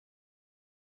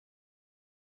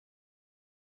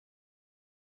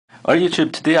On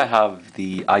YouTube, today I have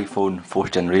the iPhone 4th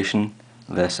generation.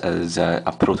 This is a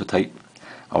prototype,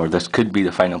 or this could be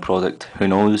the final product, who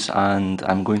knows, and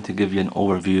I'm going to give you an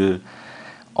overview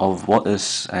of what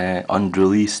this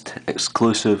unreleased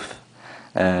exclusive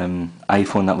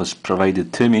iPhone that was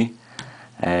provided to me,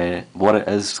 what it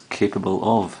is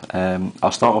capable of.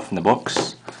 I'll start off in the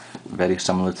box, very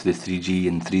similar to the 3G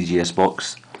and 3GS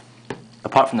box,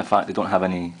 apart from the fact they don't have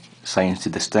any signs to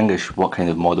distinguish what kind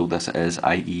of model this is,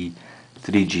 i.e.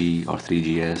 3G or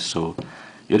 3GS, so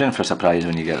you're in for a surprise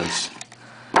when you get this.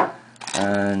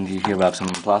 And here we have some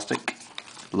plastic.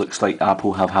 Looks like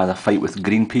Apple have had a fight with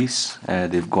Greenpeace.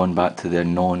 They've gone back to their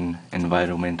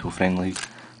non-environmental friendly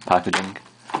packaging.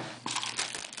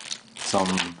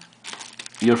 Some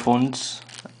earphones,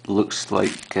 looks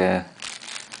like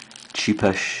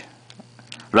cheapish.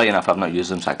 Right enough, I've not used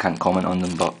them so I can't comment on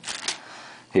them, but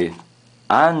hey.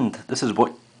 And this is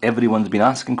what everyone's been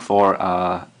asking for,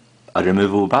 a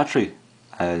removable battery.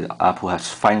 Apple has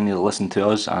finally listened to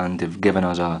us and they've given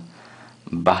us a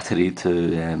battery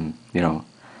to,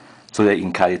 so that you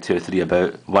can carry 2 or 3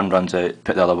 about. One runs out,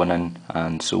 put the other one in,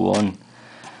 and so on.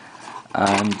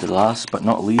 And the last but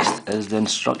not least is the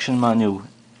instruction manual.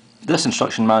 This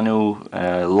instruction manual,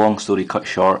 long story cut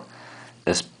short,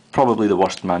 is probably the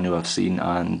worst manual I've seen,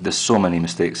 and there's so many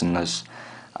mistakes in this.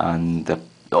 And the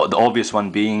obvious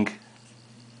one being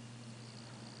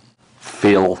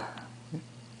fail.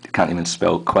 You can't even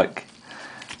spell quick.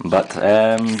 But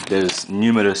there's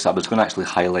numerous. I was going to actually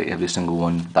highlight every single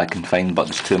one that I can find, but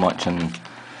there's too much, and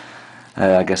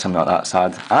I guess I'm not that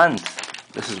sad. And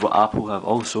this is what Apple have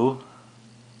also.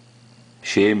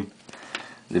 Shame.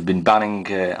 They've been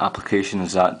banning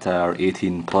applications that are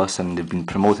 18 plus, and they've been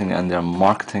promoting it in their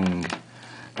marketing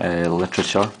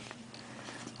literature.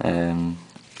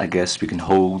 I guess we can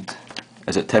hold,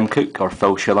 is it Tim Cook or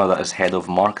Phil Schiller that is head of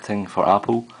marketing for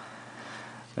Apple?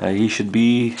 He should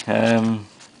be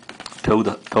pulled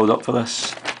up for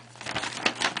this.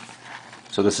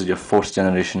 So this is your 4th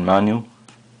generation manual,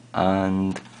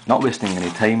 and not wasting any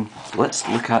time, let's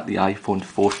look at the iPhone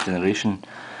 4th generation.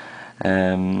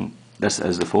 This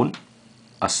is the phone,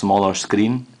 a smaller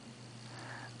screen,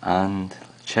 and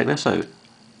check this out.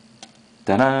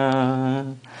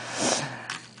 Ta-da!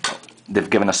 They've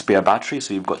given a spare battery,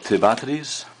 so you've got 2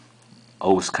 batteries.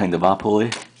 Always kind of Apple-y.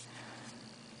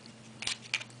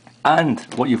 And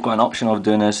what you've got an option of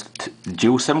doing is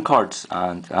dual SIM cards,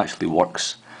 and it actually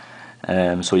works.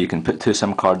 So you can put 2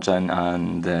 SIM cards in,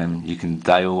 and you can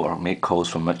dial or make calls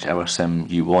from whichever SIM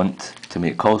you want to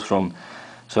make calls from.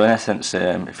 So in essence,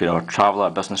 if you're a traveller,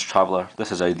 a business traveller,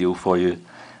 this is ideal for you.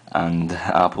 And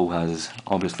Apple has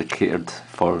obviously catered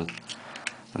for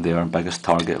their biggest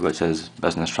target, which is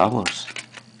business travellers.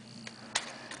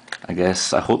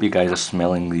 I hope you guys are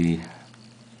smelling the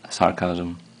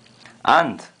sarcasm.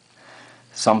 And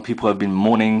some people have been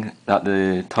moaning that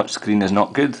the touchscreen is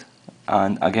not good,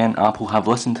 and again, Apple have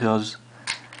listened to us.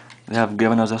 They have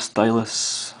given us a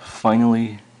stylus.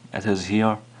 Finally, it is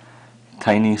here.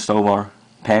 Tiny silver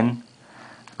pen,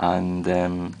 and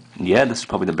yeah, this is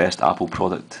probably the best Apple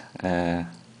product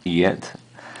yet.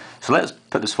 So let's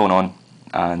put this phone on,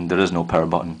 and there is no power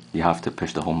button. You have to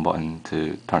push the home button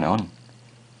to turn it on.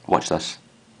 Watch this.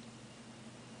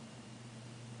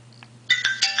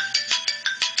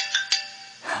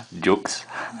 Jokes.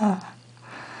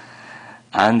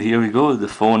 And here we go, the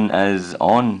phone is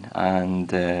on,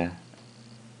 and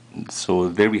so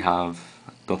there we have,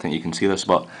 don't think you can see this,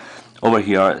 but over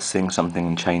here it's saying something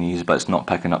in Chinese, but it's not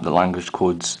picking up the language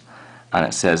codes, and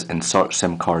it says insert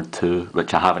SIM card 2,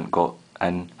 which I haven't got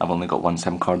in. I've only got 1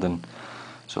 SIM card in.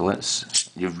 So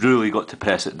you've really got to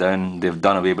press it down. They've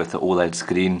done away with the OLED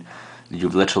screen.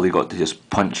 You've literally got to just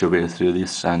punch your way through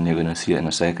this, and you're going to see it in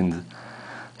a second.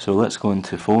 So let's go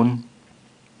into phone,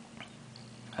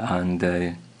 and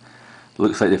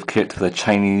looks like they've catered to the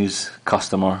Chinese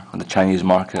customer, or the Chinese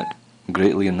market,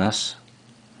 greatly in this.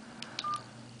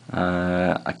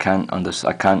 I can't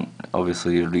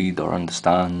obviously read or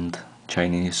understand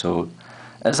Chinese, so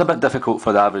it's a bit difficult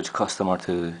for the average customer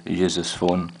to use this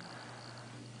phone.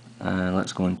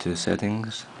 Let's go into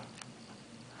settings,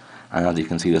 and as you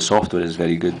can see, the software is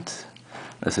very good.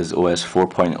 This is OS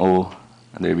 4.0,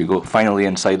 and there we go, finally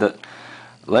inside it.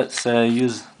 Let's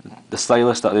use the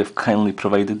stylus that they've kindly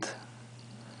provided.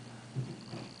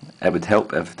 It would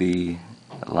help if the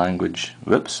language,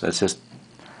 whoops, it's just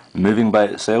moving by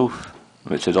itself,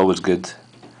 which is always good.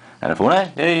 And a phone,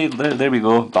 hey, there we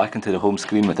go, back into the home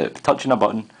screen without touching a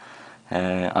button.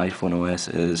 iPhone OS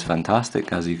is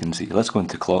fantastic, as you can see. Let's go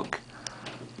into clock.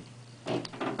 I'm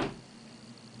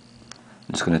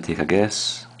just going to take a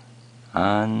guess,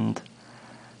 and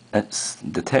It's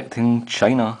detecting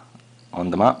China on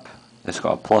the map. It's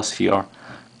got a plus here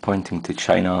pointing to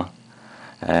China.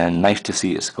 And nice to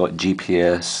see it's got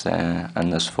GPS in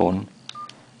this phone.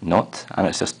 Not, and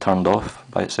it's just turned off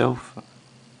by itself.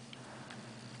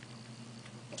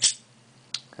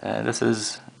 This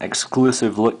is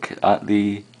exclusive look at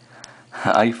the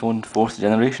iPhone 4th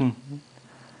generation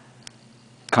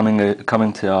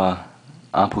coming to a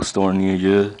Apple store near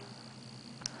you.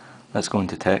 Let's go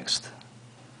into text.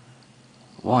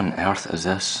 What on earth is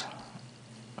this?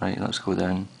 Right, let's go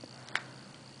down.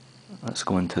 Let's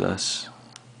go into this.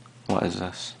 What is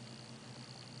this?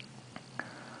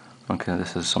 Okay,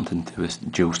 this is something to do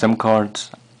with dual SIM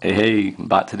cards. Hey,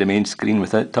 back to the main screen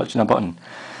without touching a button.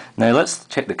 Now let's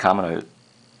check the camera out.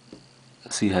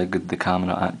 See how good the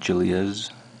camera actually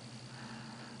is.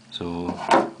 So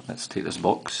let's take this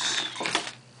box.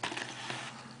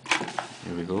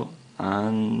 Here we go.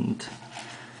 And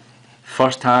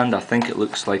first hand, I think it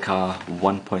looks like a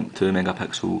 1.2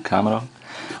 megapixel camera.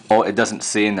 Oh, it doesn't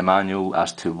say in the manual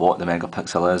as to what the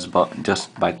megapixel is, but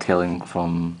just by telling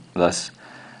from this,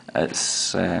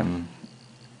 it's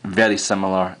very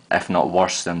similar, if not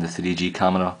worse, than the 3G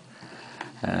camera.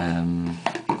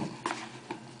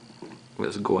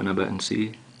 Let's go in a bit and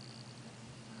see.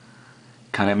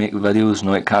 Can it make videos?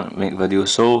 No, it can't make videos.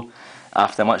 So,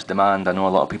 after much demand, I know a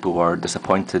lot of people were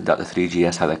disappointed that the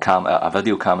 3GS had a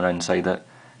video camera inside it.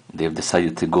 They've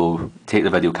decided to take the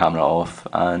video camera off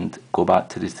and go back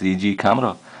to the 3G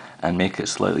camera and make it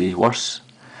slightly worse.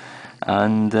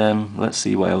 And let's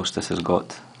see what else this has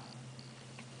got.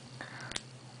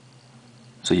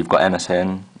 So you've got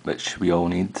MSN, which we all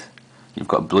need. You've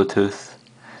got Bluetooth,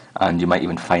 and you might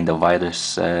even find a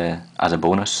virus as a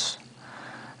bonus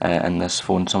in this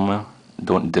phone somewhere.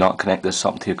 Do not connect this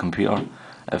up to your computer.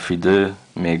 If you do,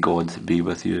 may God be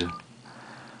with you.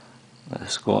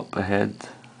 Let's go up ahead.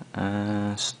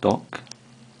 Stock.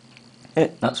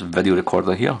 That's a video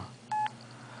recorder here.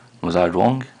 Was I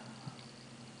wrong?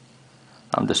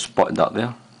 I'm just spotted that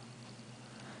there.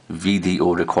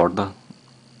 VDO recorder.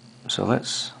 So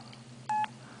it's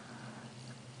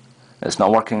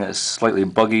not working, it's slightly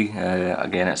buggy.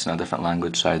 Again, it's in a different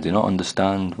language, so I do not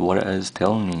understand what it is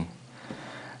telling me.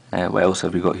 What else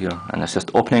have we got here? And it's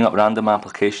just opening up random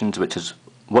applications, which is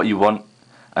what you want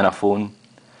in a phone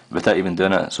without even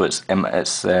doing it. So it's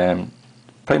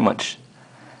pretty much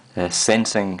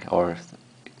sensing or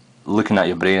looking at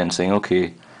your brain and saying,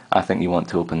 okay, I think you want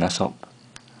to open this up.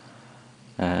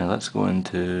 Let's go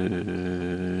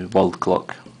into world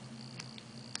clock.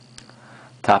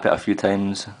 Tap it a few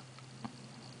times,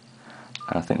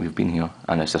 and I think we've been here,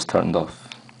 and it's just turned off.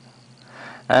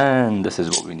 And this is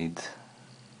what we need.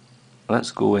 Let's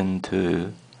go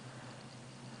into,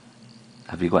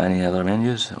 have you got any other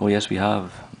menus? Oh yes, we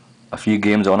have a few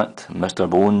games on it. Mr.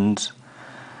 Bones,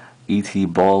 E.T.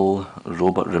 Ball,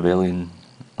 Robot Rebellion.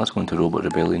 Let's go into Robot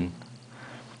Rebellion.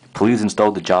 Please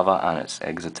install the Java, and it's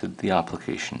exited the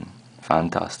application.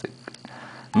 Fantastic.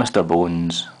 Mr.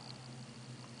 Bones.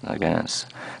 Again,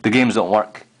 the games don't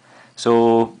work.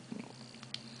 So,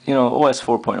 you know, OS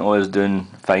 4.0 is doing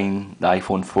fine. The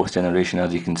iPhone 4th generation,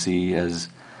 as you can see, is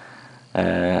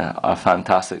a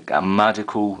fantastic, a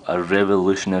magical, a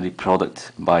revolutionary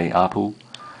product by Apple.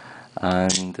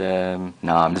 And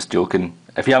nah, I'm just joking.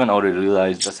 If you haven't already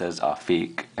realised, this is a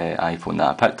fake iPhone that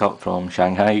I picked up from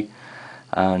Shanghai,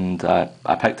 and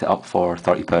I picked it up for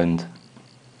 £30,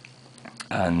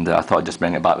 and I thought I'd just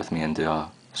bring it back with me and do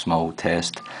a small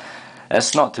test.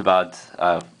 It's not too bad,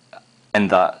 in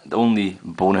that the only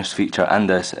bonus feature in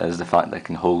this is the fact that it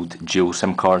can hold dual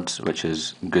SIM cards, which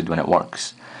is good when it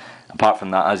works. Apart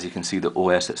from that, as you can see, the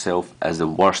OS itself is the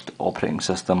worst operating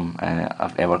system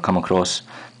I've ever come across.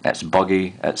 It's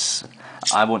buggy.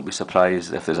 I won't be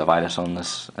surprised if there's a virus on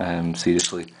this.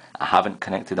 Seriously, I haven't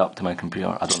connected up to my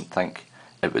computer. I don't think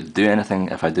it would do anything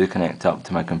if I do connect up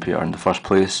to my computer in the first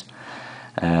place.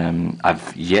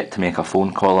 I've yet to make a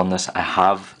phone call on this. I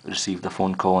have received a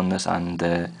phone call on this, and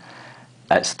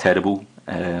it's terrible.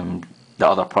 The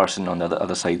other person on the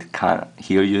other side can't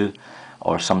hear you,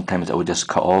 or sometimes it will just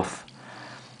cut off.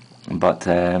 But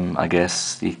I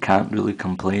guess you can't really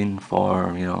complain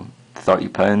for, you know,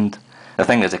 £30. The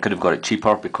thing is, I could have got it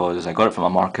cheaper because I got it from a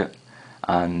market,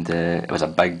 and it was a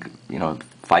big, you know,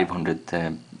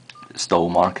 500 stall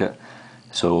market.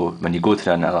 So when you go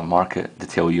to another market, they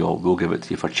tell you, oh, we'll give it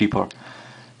to you for cheaper.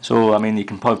 So I mean, you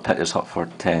can probably pick this up for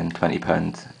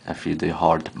 £10–20 if you do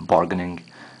hard bargaining.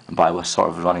 But I was sort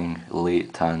of running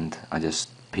late, and I just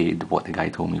paid what the guy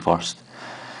told me first.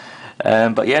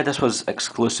 But yeah, this was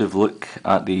exclusive look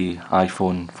at the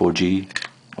iPhone 4G.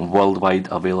 Worldwide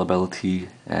availability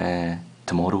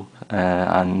tomorrow.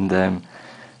 And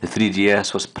the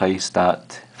 3GS was priced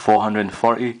at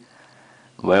 440.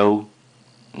 Well,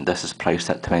 this is priced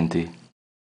at 20.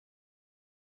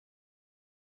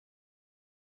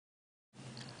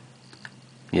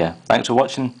 Yeah, thanks for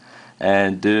watching.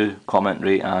 Do comment,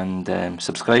 rate and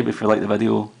subscribe if you like the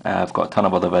video. I've got a ton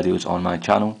of other videos on my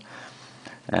channel.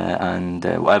 And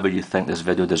whatever you think this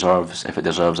video deserves, if it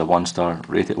deserves a 1-star,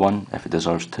 rate it 1. If it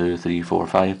deserves 2, 3, 4,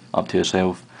 5, up to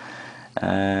yourself.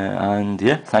 And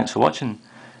yeah, thanks for watching.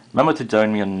 Remember to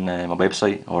join me on my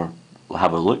website, or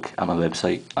have a look at my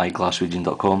website,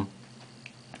 iglassregion.com.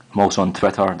 I'm also on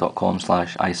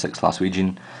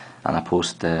twitter.com/i6glassregion, and I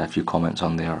post a few comments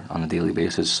on there on a daily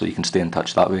basis, so you can stay in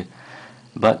touch that way.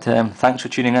 But thanks for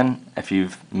tuning in. If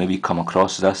you've maybe come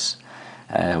across this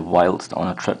whilst on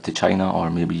a trip to China, or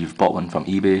maybe you've bought one from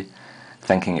eBay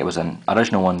thinking it was an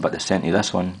original one but they sent you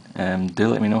this one, do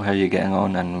let me know how you're getting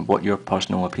on and what your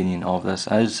personal opinion of this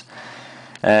is.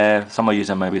 Some of you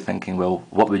are maybe thinking, well,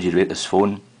 what would you rate this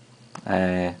phone?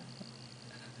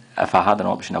 If I had an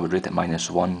option, I would rate it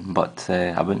 -1, but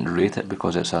I wouldn't rate it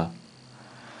because it's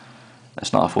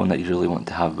not a phone that you really want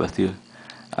to have with you.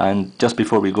 And just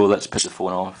before we go, let's put the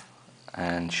phone off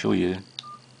and show you.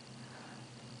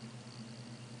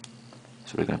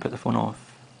 So we're going to put the phone off.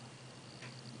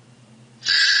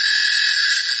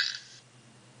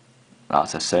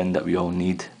 That's a sound that we all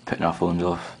need, putting our phones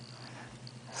off.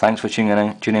 Thanks for tuning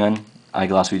in,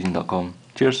 iglassregion.com.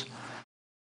 Cheers.